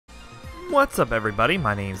What's up, everybody?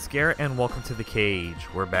 My name's Garrett, and welcome to The Cage.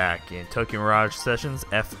 We're back in Tokyo Mirage Sessions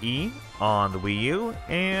FE on the Wii U,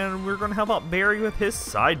 and we're going to help out Barry with his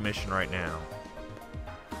side mission right now.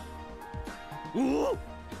 Ooh.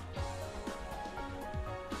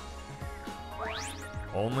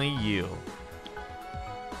 Only you.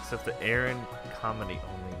 Except the Aaron comedy,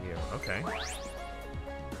 only you. Okay.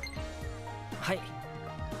 Hi.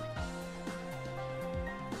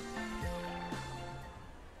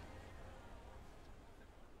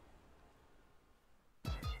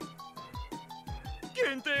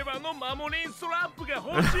 限定版のマモリンストラップが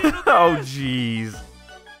欲しいのです。Oh, jeez.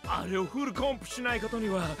 あれをフルコンプしないことに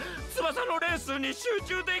は翼のレースに集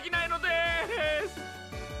中できないのです。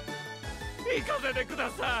行かせてくだ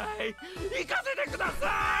さい。行かせてくださ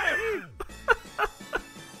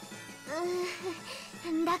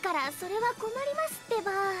い。だからそれは困りますって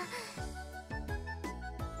ば。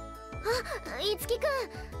あ、いつきくん、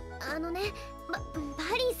バリ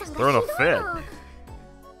ーさんがひどいの。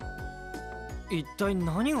一体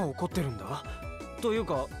何が起こってるんだ？という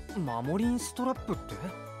か、マモリンストラップって？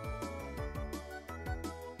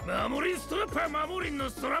マモリンストラップはマモリンの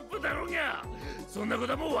ストラップだろうが、そんなこ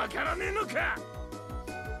ともわからねえのか。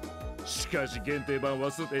しかし限定版は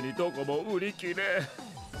すでにどこも売り切れ、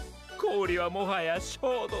氷はもはやシ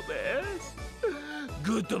ョートです。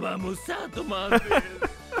グッドマンもサートマンです。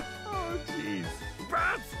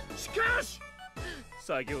バツ、しかし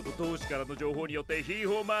先ほど投資からの情報によってヒー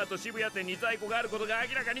ホーマート渋谷店に在庫があることが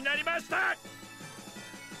明らかになりました。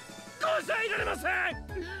こうさえいられません。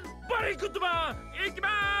バリーグッドマン行きま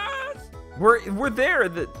す。We're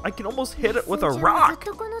there. I can almost hit it with a rock. ず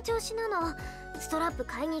っとこの調子なの。ストラップ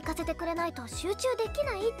買いに行かせてくれないと集中でき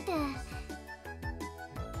ないって。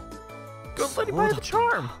Go let him buy the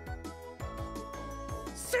charm.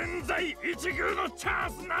 千載一遇のチャ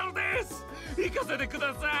ンスなのです。行かせてく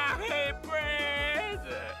ださい。プレイズ。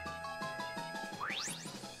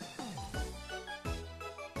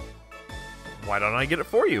Why don't I get it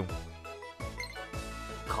for you?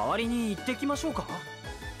 代わりに行ってきましょうか。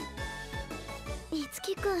いつ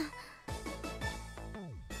きくん。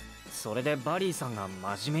それでバリーさんが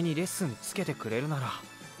真面目にレッスンつけてくれるなら。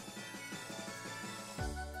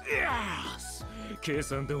Yes! 計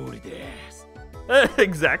算通りです。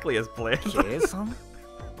Exactly as planned. 計算？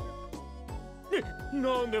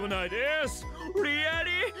なんでもないです。リア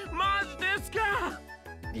リーマジですか？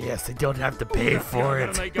 Yes, I don't have to pay for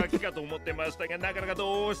it. ない楽器かと思ってましたが、なかなか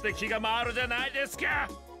どうして気が回るじゃないですか。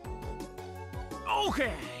OK!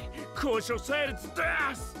 交渉成立で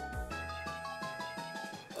す。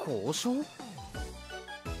交渉？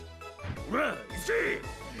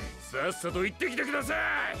さっさと行ってきてください。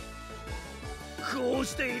こう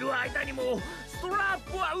している間にもストラ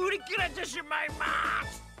ップは売り切れてしまいま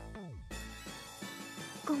す。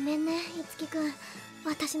ごめんね、いつきくん。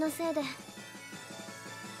私のせいで。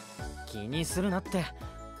気にするなって。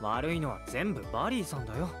悪いのは全部バリーさん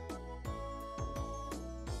だよ。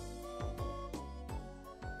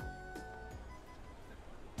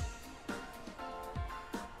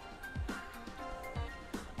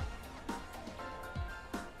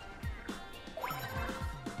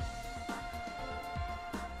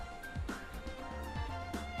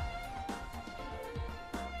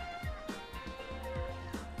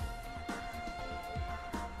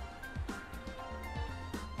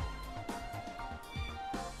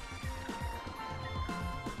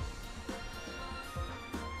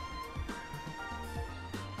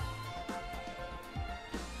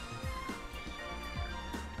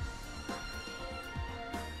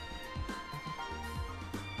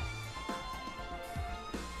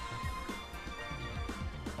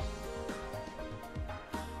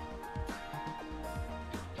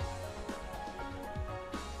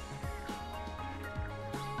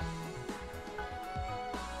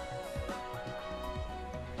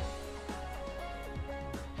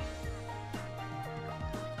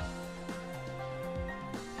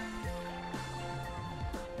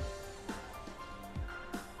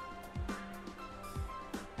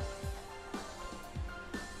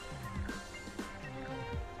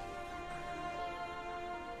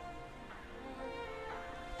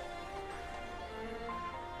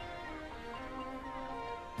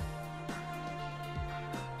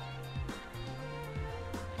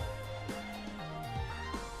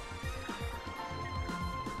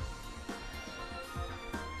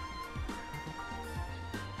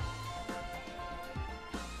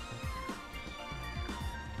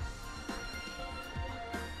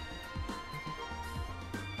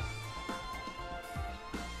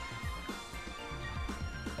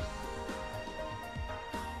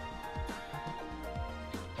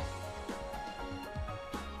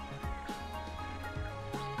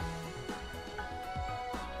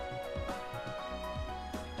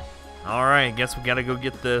Alright, guess we gotta go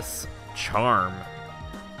get this charm.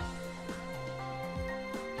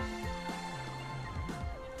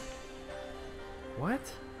 What?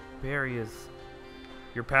 Barry is...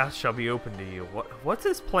 Your path shall be open to you. What's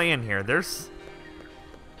his plan here? There's...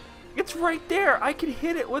 It's right there! I could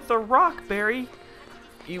hit it with a rock, Barry!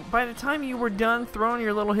 By the time you were done throwing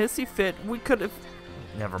your little hissy fit, we could have...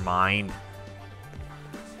 Never mind.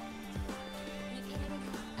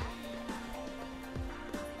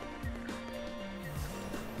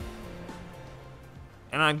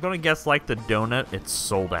 And I'm gonna guess, like the donut, it's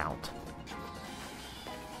sold out.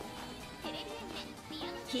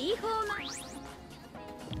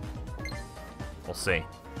 We'll see.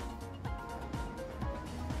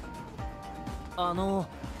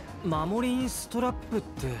 守りストラップっ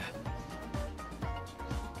て。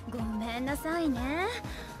ごめんなさいね。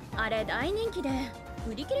あれ大人気で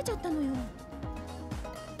売り切れちゃったのよ。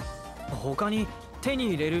他に手に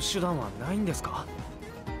入れる手段はないんですか？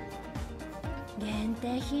限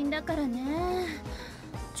定品だからね。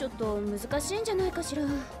ちょっと難しいんじゃないかしら。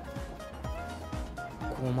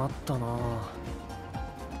困ったな。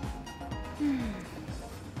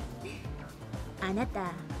あな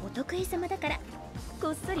たお得意様だからこ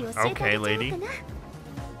っそり教えてあげちゃおうか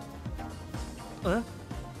な。え？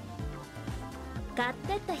買っ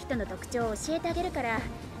てった人の特徴を教えてあげるから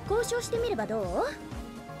交渉してみればどう？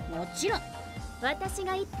もちろん私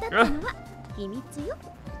が言ったってのは秘密よ。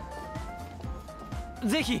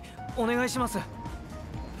ぜひお願いします。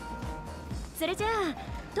それじゃあ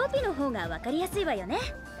トピの方が分かりやすいわよね。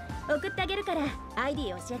送ってあげるから ID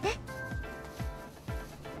教えて。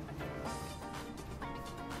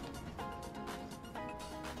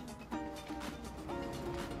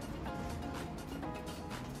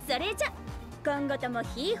それじゃ今後とも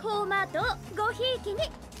ヒーホーマートをごひいきに。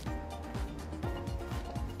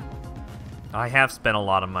 I have spent a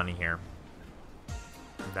lot of money here.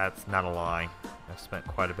 That's not a lie. I've spent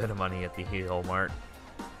quite a bit of money at the Heal Mart.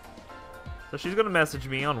 So she's gonna message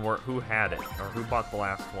me on who had it, or who bought the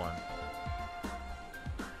last one.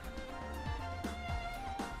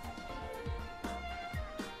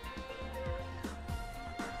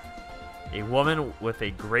 A woman with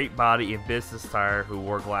a great body and business attire who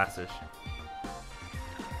wore glasses.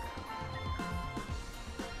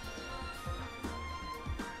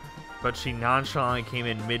 But she nonchalantly came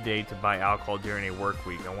in midday to buy alcohol during a work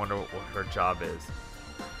week. I wonder what her job is.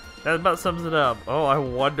 That about sums it up. Oh, I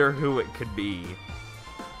wonder who it could be.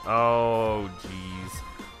 Oh, jeez.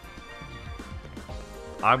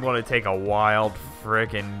 I'm going to take a wild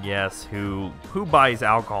frickin' guess who buys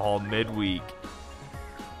alcohol midweek.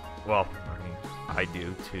 Well, I mean, I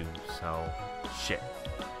do too, so shit.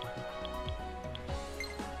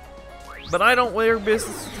 But I don't wear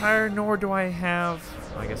business attire, nor do I have...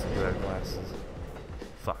 I guess I do have glasses.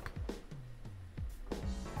 Fuck.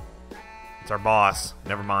 It's our boss.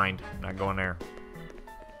 Never mind. Not going there.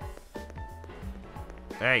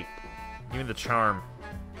 Hey, give me the charm.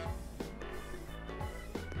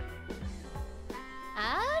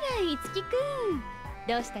 あら、いつきくん。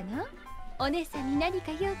どうしたの？お姉さんに何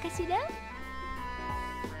か用かしら？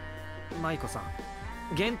マイコさん、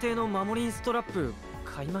限定の守りストラップ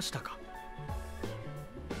買いましたか？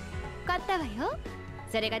買ったわよ。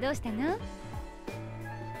それがどうしたの？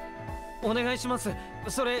お願いします。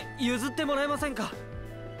それ譲ってもらえませんか？あ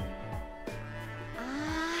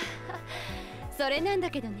あ、それなんだ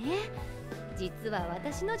けどね。実は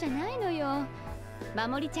私のじゃないのよ。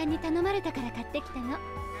守りちゃんに頼まれたから買ってきたの。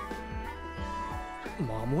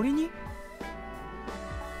守りに？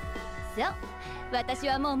そう、私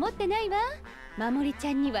はもう持ってないわ。守りち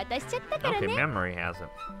ゃんに渡しちゃったからね。Okay, memory has it.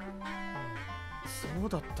 そう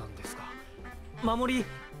だったんですか。守り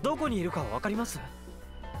どこにいるかわかります？さ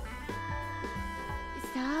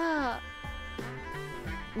あ、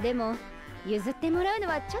でも譲ってもらうの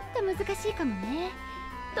はちょっと難しいかもね。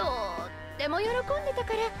とっても喜んでた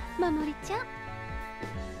から守りちゃん。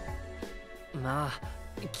まあ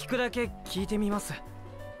聞くだけ聞いてみます。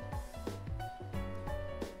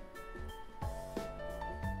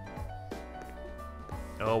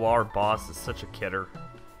Oh, our boss is such a kidder.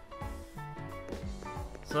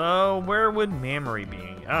 So, where would memory be?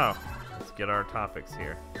 Oh, let's get our topics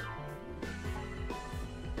here.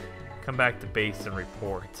 Come back to base and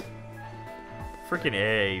report. Freaking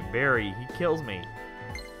A, Barry, he kills me.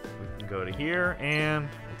 We can go to here, and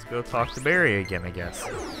let's go talk to Barry again, I guess.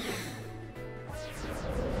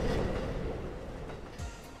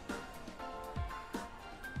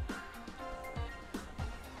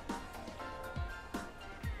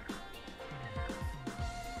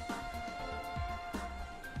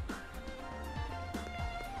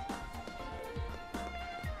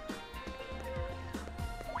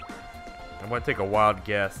 want to take a wild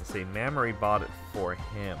guess and say Mamory bought it for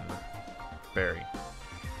him. Barry.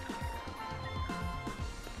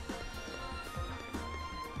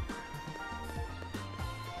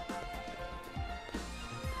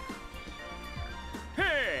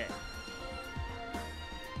 Hey!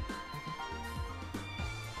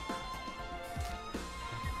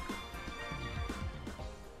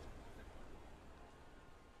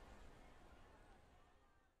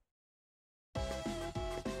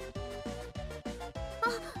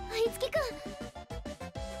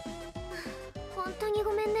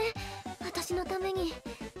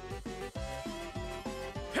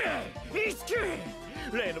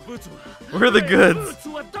 We're the goods.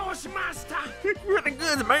 We're the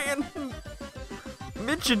goods, man.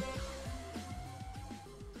 Mention.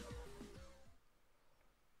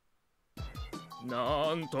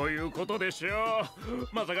なんということでしょう。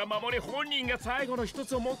まさか守り本人が最後の一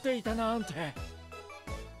つを持っていたなんて。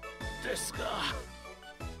ですが、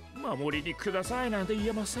守りにくださいなんて言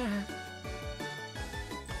えません。お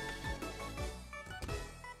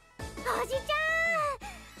じちゃん。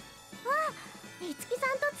あ、いつきさん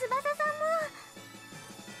と翼さんも。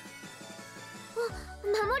あ、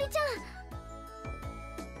守りちゃん。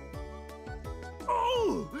お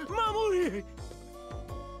う、守り。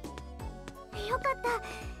よかった。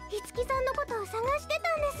いつきさんのことを探して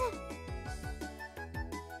たんで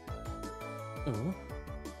す。ん？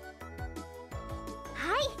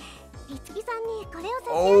はい、いつきさんにこれを差し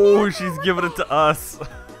上げよう Oh, she's giving it to us. こ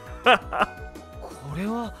れ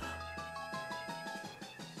は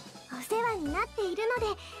お世話になっている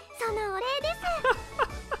ので、そのお礼です。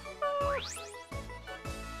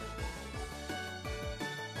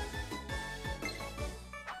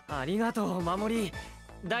ありがとう、守り。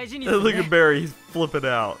大事にする Look ね。 at Barry, he's flipping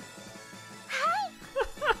out.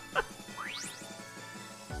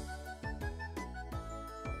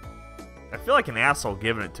 I feel like an asshole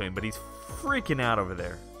giving it to him, but he's freaking out over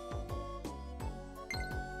there.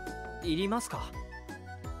 いりますか？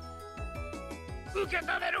受け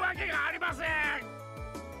取れるわけがありません。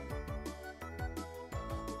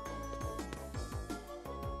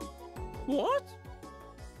What?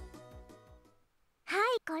 はい、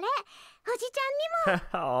これおじちゃんにも。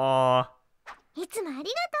 Aww. いつもありがと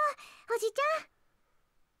う、おじちゃ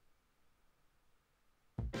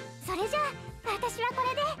ん。それじゃあ、私はこ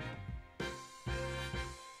れで。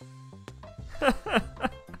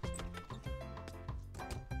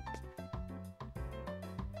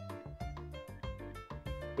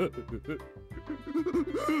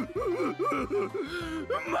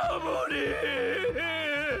守り。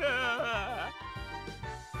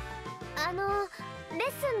レッ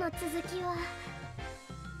スンの続きは。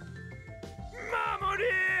守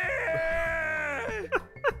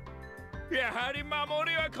り。やはり守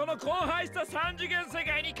りはこの荒廃した三次元世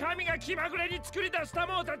界に神が気まぐれに作り出した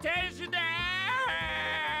もうた天使です。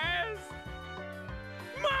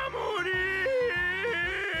守り。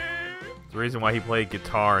The reason why he played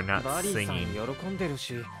guitar and not バリーさん singing. 喜んでる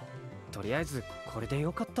し、とりあえずこれで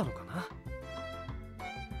よかったのかな。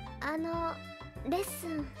レッス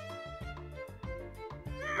ン。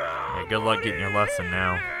Yeah, good luck getting your lesson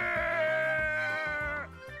now.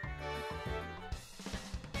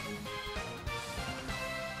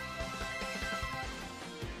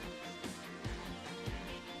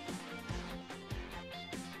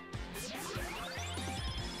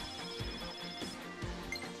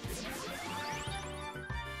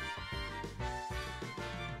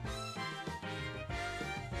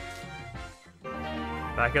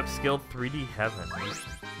 Backup skilled 3D heaven.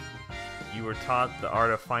 You were taught the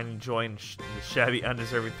art of finding joy in the shabby,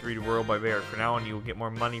 undeserving 3D world by Barrett. From now on, you will get more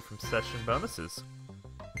money from session bonuses.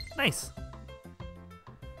 Nice.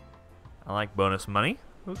 I like bonus money.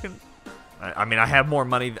 Who can? I mean, I have more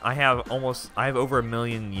money. I have over 1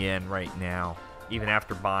 million yen right now, even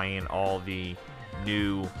after buying all the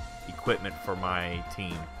new equipment for my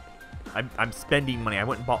team. I'm spending money. I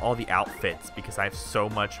went and bought all the outfits because I have so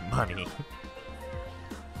much money.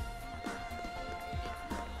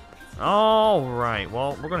 Alright,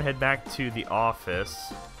 well, we're gonna head back to the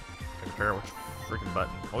office. I can figure out which freaking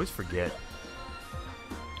button. Always forget.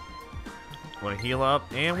 Want to heal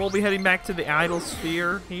up, and we'll be heading back to the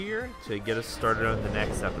idolsphere here to get us started on the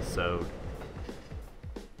next episode.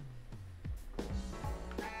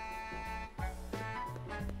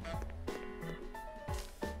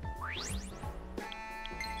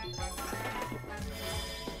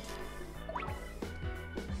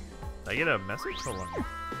 Did I get a message? Hold on.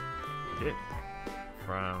 Did.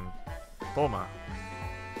 From Bulma.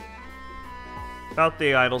 about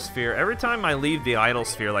the idolsphere. Every time I leave the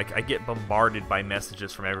idolsphere, like, I get bombarded by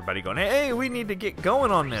messages from everybody going, hey, we need to get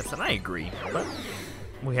going on this. And I agree. But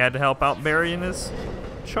we had to help out Barry in his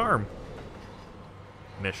charm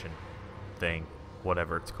mission thing.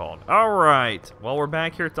 Whatever it's called. Alright. Well, we're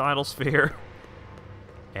back here at the idolsphere.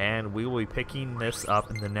 And we will be picking this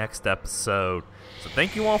up in the next episode. So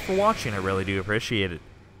thank you all for watching. I really do appreciate it.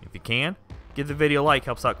 If you can, give the video a like.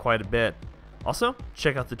 Helps out quite a bit. Also,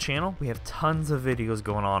 check out the channel. We have tons of videos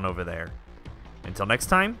going on over there. Until next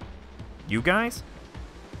time, you guys,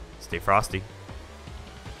 stay frosty.